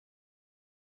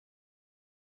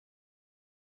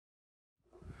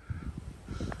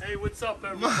Hey, what's up,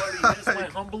 everybody? This is my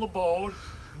humble abode.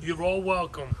 You're all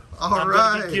welcome. I'm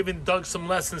going to be giving Doug some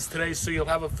lessons today, so you'll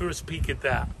have a first peek at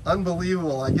that.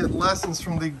 Unbelievable. I get lessons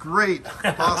from the great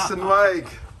Boston Mike.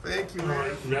 Thank you, man. All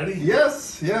right, ready?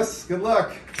 Yes, yes. Good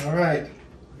luck. All right.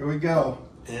 Here we go.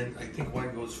 And I think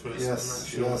white goes first. Yes, I'm not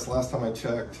sure. yes. Last time I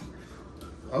checked.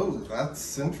 Oh,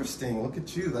 that's interesting. Look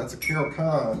at you. That's a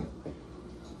Caro-Kann.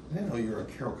 I didn't know you were a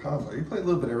Caro-Kann player. You play a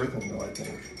little bit of everything, though, I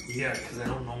think. Yeah, because I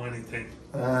don't know anything.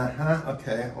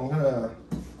 Okay. I'm going to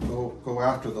go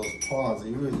after those pawns.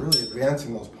 You're really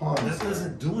advancing those pawns. That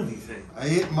doesn't do anything.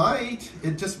 It might.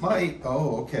 It just might.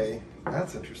 Oh, okay.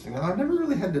 That's interesting. Now, I've never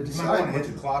really had to decide what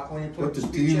to clock when you put to the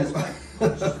do. just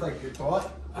like you're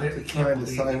taught. I To can't try and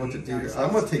believe decide you what to need do. these. I'm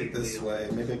going That's to a take big this deal. way.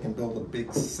 Maybe I can build a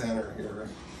big center here.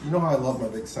 You know how I love my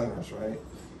big centers, right?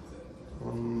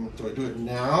 Do I do it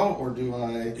now or do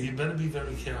I? You better be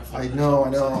very careful. I know.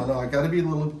 I got to be a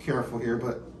little careful here,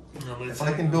 but No, if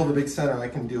I can build a big center, I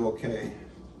can do okay.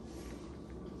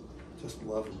 Just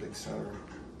love a big center.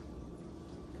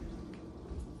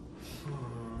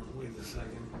 Wait a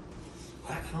second.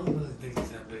 I don't really think it's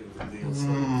that big of a deal.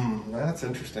 So. That's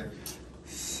interesting.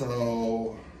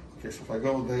 So, okay, so if I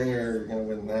go there, you're going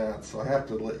to win that. So I have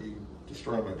to let you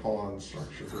destroy my pawn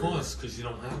structure. Of course, because you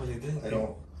don't have anything. I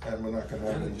don't, and we're not going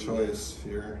to have any choice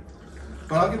here.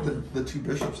 But I'll get the two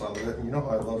bishops out of it, and you know how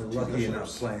I love two Lucky enough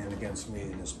bishops. playing against me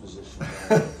in this position.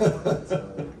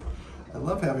 I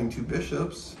love having two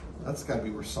bishops. That's got to be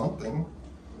worth something.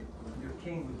 Your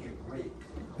king would get raped.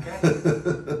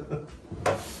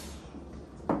 Okay?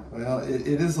 Well, it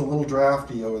is a little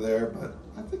drafty over there, but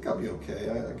I think I'll be okay.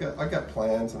 I got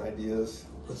plans and ideas.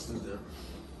 Let's do that.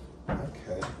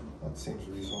 Okay, that seems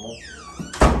reasonable.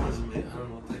 Doesn't mean, I don't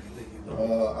know what the heck you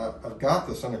know. I've got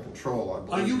this under control. I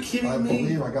believe. Are you kidding me? I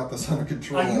believe I got this under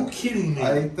control. Are you kidding me?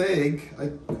 I think I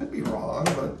could be wrong,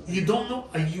 but You don't know?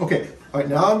 Are you? okay. All right,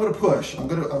 now I'm going to push. I'm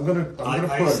going to I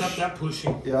push. accept that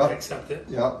pushing. Yeah. I accept it.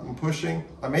 Yeah, I'm pushing.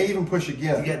 I may even push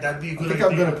again. Yeah, that'd be a I good think idea.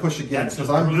 I'm going to push again That's a because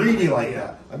I'm brilliant greedy like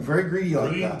idea. that. I'm very greedy like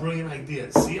Brilliant, that. brilliant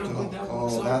idea. See how good that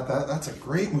works Oh, out? that's a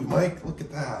great move, Mike. Look at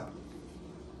that.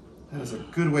 That is a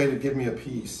good way to give me a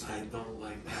piece. I don't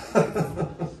like that.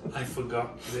 I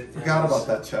forgot. Forgot about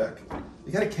that check.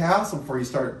 You got to castle before you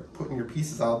start putting your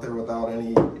pieces out there without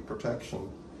any protection.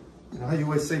 You know how you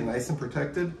always say nice and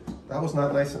protected? That was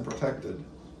not nice and protected.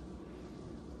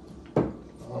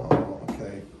 Oh,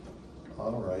 okay.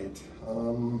 All right.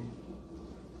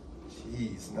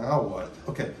 Geez, now what?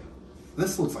 Okay,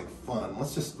 this looks like fun.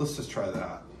 Let's just try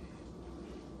that.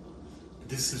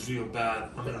 This is real bad.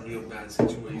 I'm in a real bad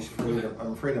situation.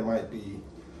 I'm afraid it might be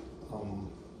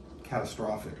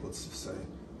catastrophic, let's just say.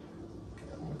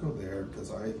 Okay, I'm gonna go there because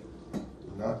I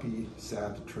would not be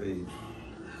sad to trade.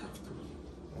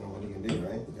 And what are you gonna do,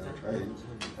 right? You gotta trade.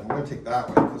 I'm gonna take that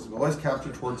way because we always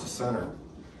capture towards the center.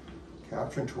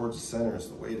 Capturing towards the center is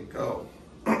the way to go.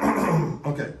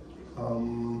 Okay,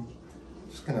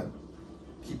 just gonna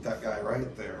keep that guy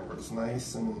right there where it's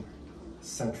nice and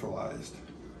centralized.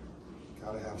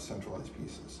 Gotta have centralized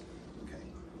pieces. Okay,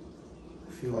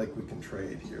 I feel like we can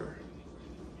trade here.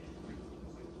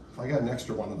 If I got an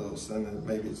extra one of those, then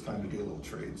maybe it's time to do a little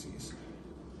tradesies.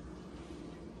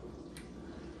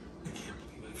 I can't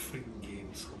believe I freaking gave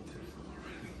something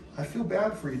already. I feel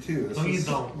bad for you too. No, you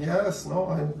don't. Yes, no,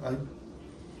 I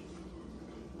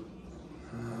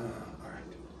all right.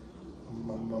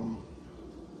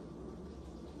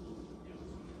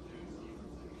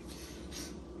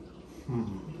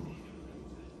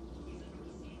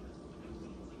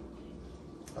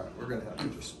 All right, we're gonna have to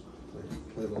just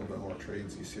play a little bit more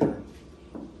tradesies here.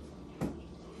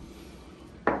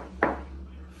 I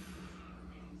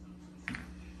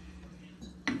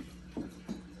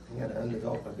gotta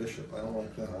undevelop my bishop. I don't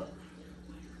like that.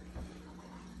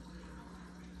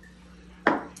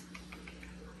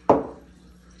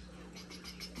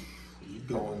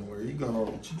 Where are you going?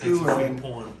 What you That's a free doing?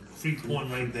 pawn. Free pawn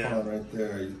right there. Pawn right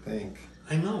there, you think.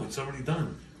 I know, it's already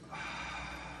done. I'm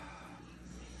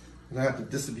gonna have to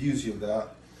disabuse you of that.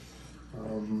 All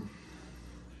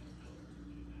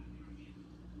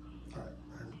right,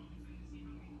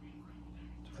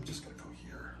 I'm just gonna go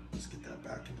here. Just get that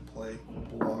back into play. Where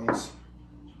it belongs.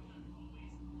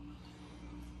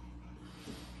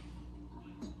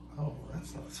 Oh,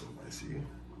 that's not so nice of you.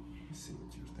 Let's see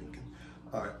what you're thinking.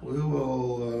 All right,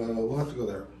 we'll have to go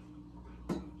there.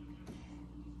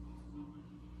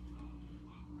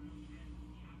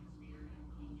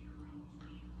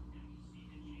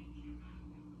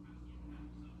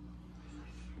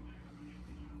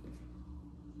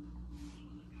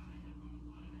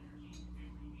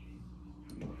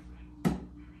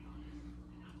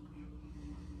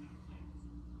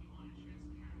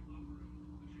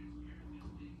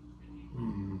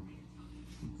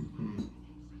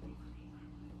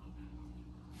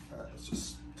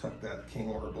 king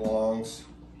where it belongs.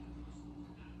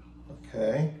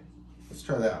 Okay, let's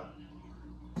try that.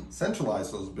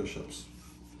 Centralize those bishops.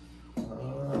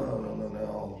 No.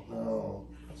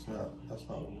 That's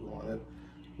not what we wanted.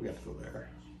 We have to go there.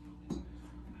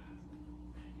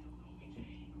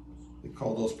 They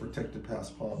call those protected pass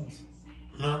pawns.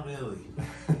 Not really.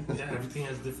 Yeah, everything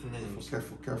has different names.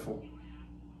 Careful.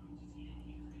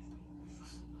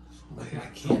 I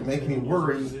can't. Don't make me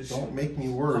worry. Position. Don't make me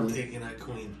worry. I'm taking that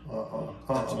queen.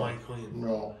 That's my queen.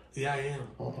 No. Yeah, I am.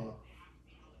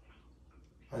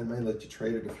 I might let you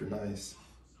trade it if you're nice.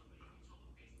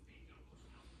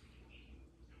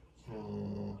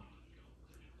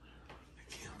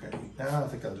 Okay, now I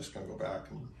think I'm just gonna go back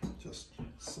and just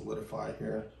solidify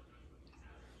here.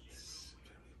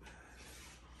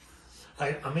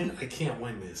 I mean, I can't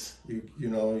win this. You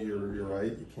know you're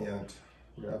right. You can't.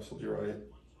 You're absolutely right.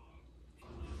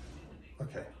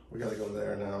 Okay, we gotta go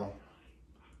there now.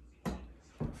 I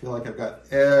feel like I've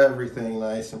got everything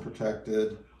nice and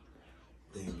protected.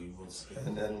 Maybe we'll see.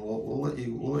 And then we'll let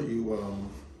you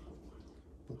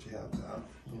have that.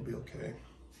 You'll be okay.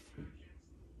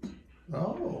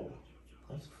 Oh,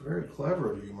 that's very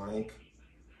clever of you, Mike.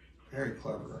 Very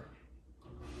clever.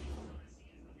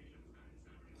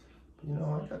 You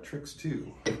know, I got tricks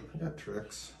too. I got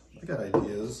tricks. I got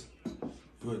ideas.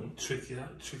 Good. Trick it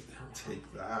out. Trick it out.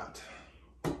 Take that.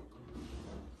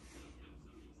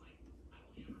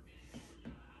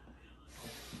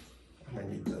 I might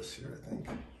need this here, I think.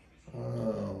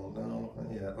 Oh, no,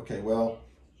 not yet. Okay, well,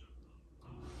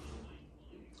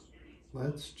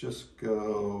 let's just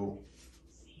go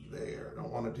there. I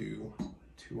don't want to do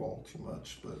too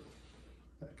much, but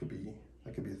that could be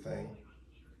a thing.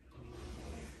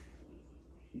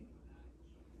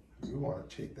 You want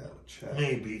to take that with check.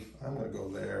 Maybe. I'm going to go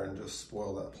there and just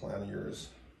spoil that plan of yours.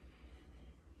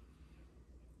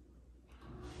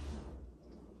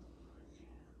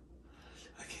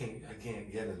 I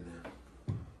can't get in there.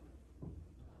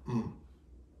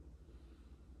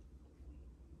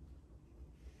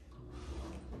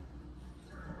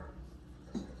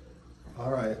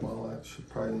 All right, well, that should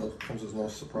probably comes as no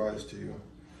surprise to you.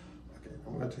 Okay,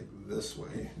 I'm going to take this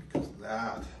way because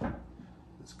that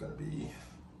is going to be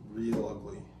real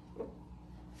ugly.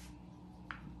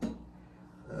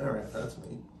 All right, that's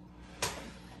me.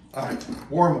 All right,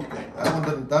 warm-up game. That one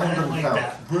doesn't I don't like count.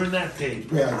 that. Burn that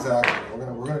page. Yeah, exactly. We're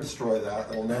gonna destroy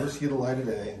that. It'll never see the light of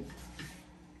day.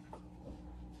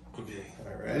 Okay. All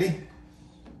right, ready? Get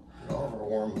all of our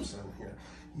warm-ups in here.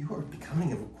 You are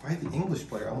becoming quite the English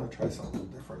player. I'm gonna try something a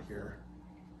little different here.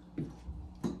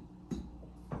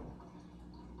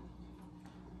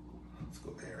 Let's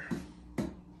go there.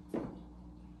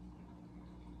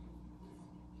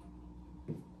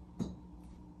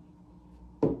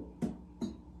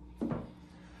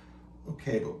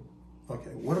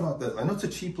 Okay, what about this? I know it's a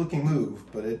cheap looking move,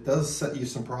 but it does set you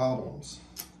some problems.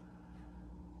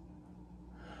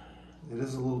 It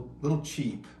is a little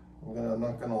cheap. I'm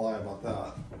not gonna lie about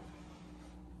that.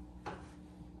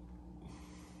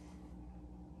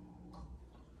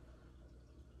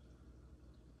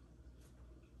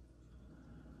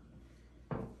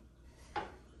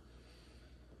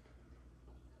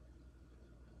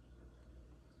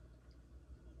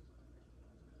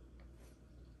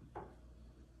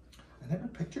 I never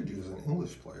pictured you as an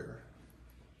English player.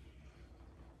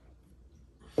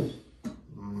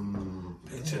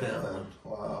 Picture that one.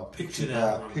 Wow. Picture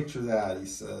that one. Picture that, he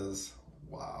says.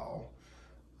 Wow.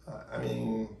 I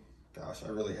mean, gosh, I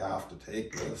really have to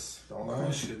take this, don't I? Of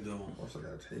course you do. Of course I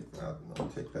gotta take that. No,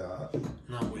 take that.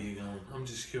 Not where you going. I'm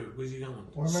just curious. Where you going?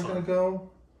 Where am I gonna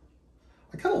go?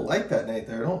 I kind of like that knight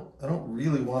there. I don't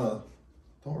really want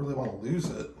to lose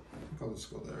it. I think I'll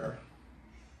just go there.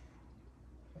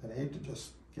 I'd hate to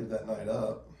just give that knight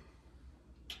up.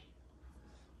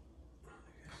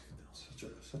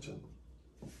 Such a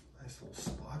nice little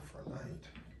spot for a knight.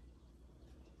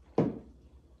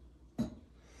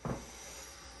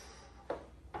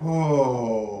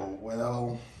 Oh,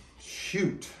 well,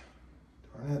 shoot.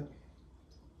 Darn it.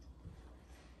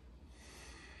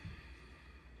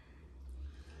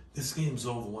 This game's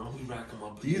over. Why don't we rack them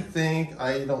up Do you again? think?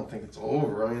 I don't think it's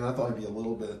over. I mean, I thought it'd be a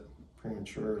little bit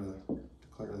premature to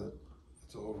declare that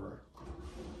it's over.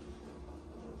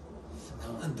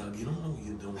 Come on, Doug. You don't know what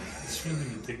you're doing. It's really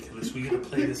ridiculous. We gonna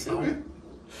play this out.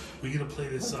 We gonna play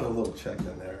this Put a out. little check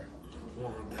in there.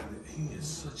 Warren Bennett, he is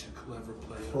such a clever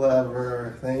player.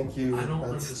 Clever, thank you. I don't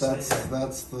understand.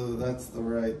 That's the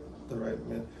right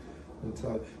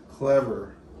mentality.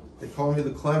 Clever. They call me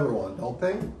the clever one, don't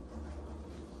they?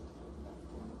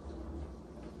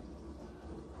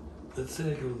 Let's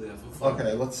say I go there for fun.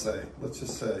 Okay, let's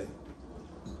just say.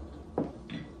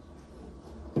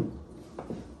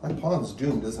 My pawn's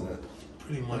doomed, isn't it?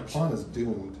 Pretty My much. pawn is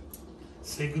doomed.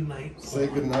 Say goodnight. Say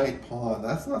goodnight, pawn.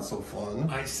 That's not so fun.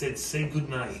 I said say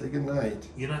goodnight. Say goodnight.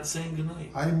 You're not saying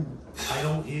goodnight. I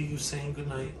don't hear you saying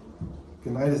goodnight.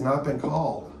 Goodnight has not been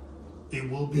called. It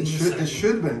will be It in a should. second. It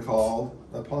should have been called.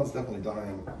 That pawn's definitely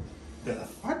dying. Yeah.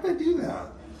 Why did I do that?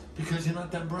 Because you're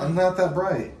not that bright. I'm not that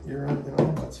bright. You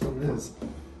know, that's what it is.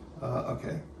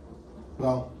 Okay.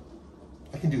 Well,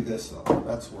 I can do this though.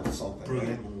 That's worth something,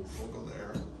 Brilliant right? move. We'll go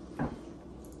there.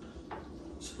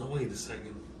 So now wait a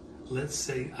second. Let's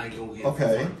say I go here.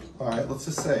 Okay. For fun, All right. Let's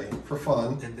just say for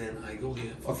fun. and then I go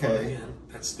here for Okay. fun again.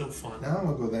 That's still fun. Now I'm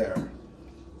gonna go there.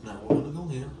 Now we're gonna go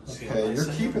here. See how Okay. nice You're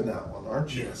I am? keeping that one,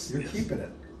 aren't you? Yes, You're yes. keeping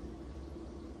it.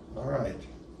 All right.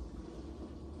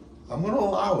 I'm gonna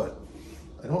allow it.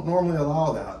 I don't normally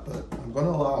allow that, but I'm gonna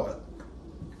allow it.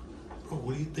 Bro,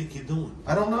 what do you think you're doing?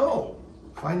 I don't know.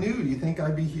 If I knew, do you think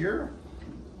I'd be here?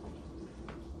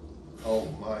 Oh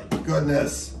my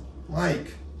goodness,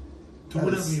 Mike. Do That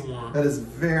whatever is- you want. That is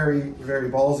very, very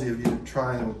ballsy of you to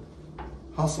try and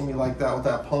hustle me like that with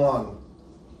that pawn.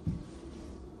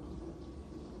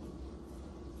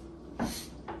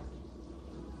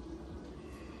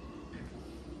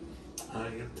 I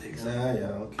gotta take some. Yeah,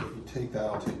 okay. You take that.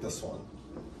 I'll take this one.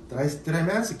 Did I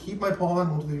manage to keep my pawn?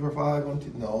 1, 2, 3, 4, 5. 1,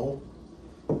 2. No,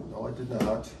 no, I did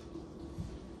not.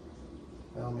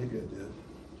 Well, maybe I did.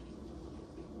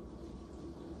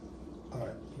 All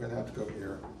right, we're gonna have to go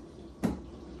here.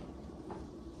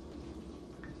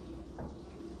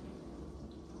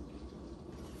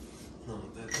 No,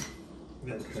 that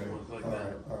Okay. doesn't work like All that.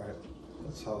 right. All right.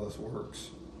 That's how this works.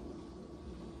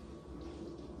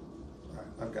 All right,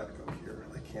 I've got to go here.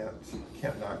 I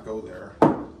can't not go there.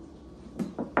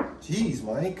 Jeez,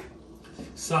 Mike.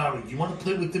 Sorry, you want to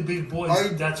play with the big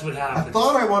boys? That's what I happens.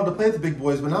 thought I wanted to play with the big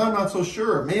boys, but now I'm not so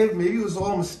sure. Maybe it was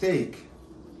all a mistake.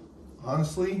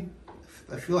 Honestly,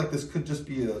 I feel like this could just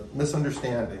be a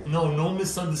misunderstanding. No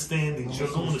misunderstandings. You're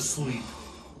going to sleep.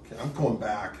 Okay, I'm going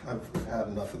back. I've had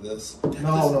enough of this. That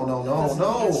No, doesn't- no, no, no, doesn't-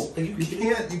 no. that's- are you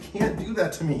kidding? You can't do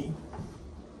that to me.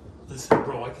 Listen,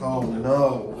 bro, I can't. Oh do that.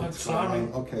 no. I'm sorry.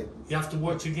 Okay. You have to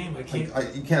watch your game. I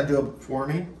can't. You can't do it for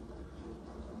me?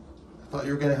 I thought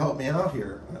you were going to help me out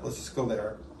here. All right, let's just go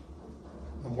there.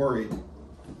 I'm worried.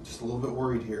 Just a little bit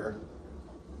worried here.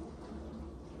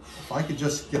 If I could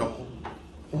just get a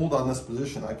hold on this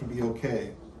position, I can be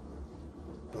okay.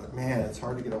 But man, it's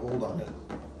hard to get a hold on it.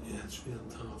 Yeah, it's real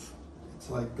tough. It's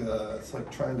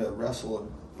like trying to wrestle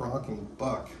a bronking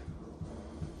buck.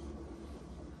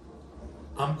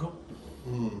 I'm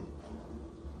going.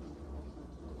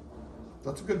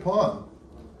 That's a good pawn.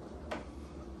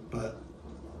 But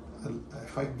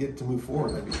if I could get to move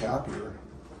forward, I'd be happier.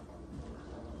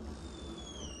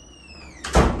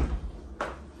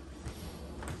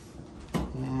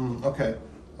 Okay.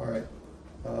 All right.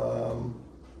 I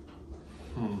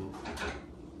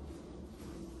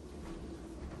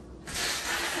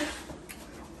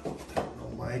don't know,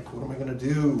 Mike. What am I going to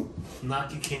do?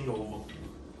 Knock your king over.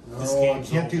 This No, I game's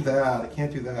can't do over. that. I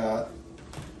can't do that. All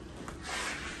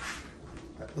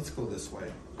right, let's go this way.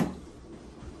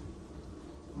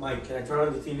 Mike, can I turn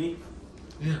on the TV?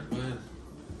 Yeah, go ahead.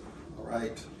 All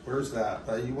right. Where's that?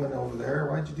 You went over there.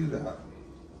 Why'd you do that?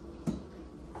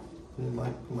 You didn't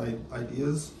like my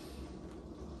ideas?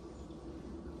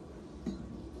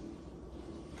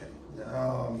 Okay.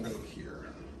 Now I'm going to go here.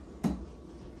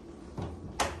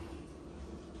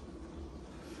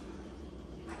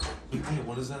 Yeah,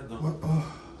 what does that do? What?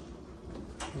 Oh.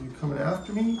 Are you coming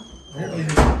after me?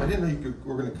 I didn't know you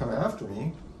were going to come after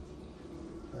me.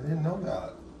 I didn't know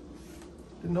that.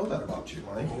 Didn't know that about you,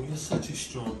 Mike. Oh, you're such a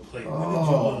strong player. When did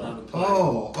you learn how to play?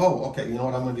 Okay. You know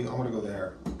what I'm going to do? I'm going to go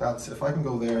there. If I can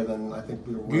go there, then I think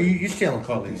we're. You stay on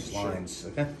Colleen's lines,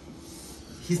 okay?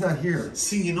 He's not here.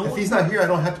 See, you know If what? he's not here, I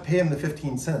don't have to pay him the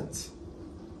 15 cents.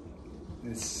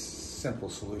 It's a simple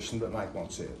solution, but Mike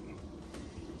won't see it.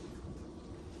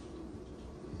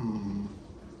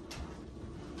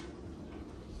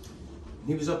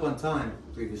 He was up on time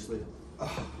previously.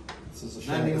 This is a Not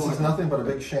shame. This anymore. is nothing but a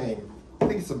big shame. I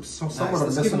think it's somewhat of a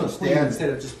Let's give him a queen instead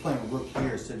misunderstanding. of just playing rook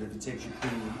here. Instead of if it takes your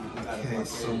queen. You got Okay, it.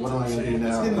 so what am I going to do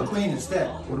Let's give him a now? queen instead.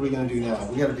 What are we going to do now?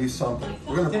 We got to do something.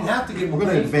 We're going Didn't have to give him We're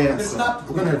going to a queen. advance It's that. not-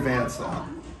 We're going to advance that.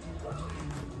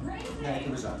 Yeah,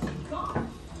 he was up.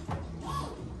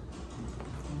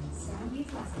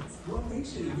 What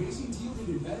makes an amazing deal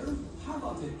even better? How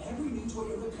about that every new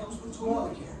Toyota comes with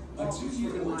Toyota Care? A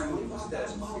 2-year or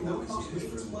 25,000 mile no cost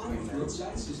maintenance plan with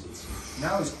roadside assistance.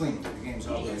 Now he's clean. The game's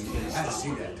over. You had to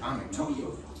see that coming. No?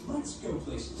 Toyota, let's go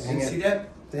places. Dang You it. see that?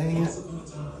 Dang it.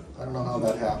 I don't know how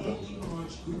that happened.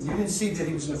 You didn't see that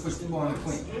he was going to push the ball on the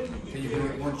queen. And you're going to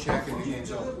get one check and the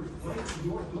game's over.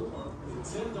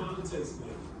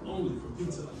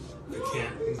 I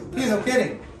can't. Yeah, no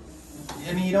kidding.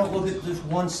 I mean, you don't look at just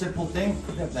one simple thing.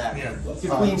 Look at that. Yeah. The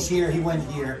queen's here, he went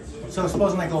here. So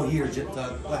supposing I go here,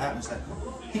 what happens then?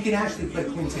 He can actually play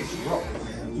queen takes a rook.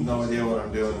 I have no idea what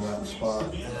I'm doing in that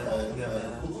spot.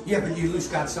 Yeah, but you at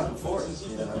least got something for it.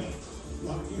 Yeah.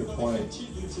 Good point.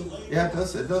 Yeah,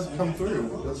 it does come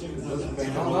through. It does make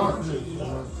it Hold on.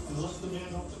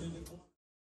 work.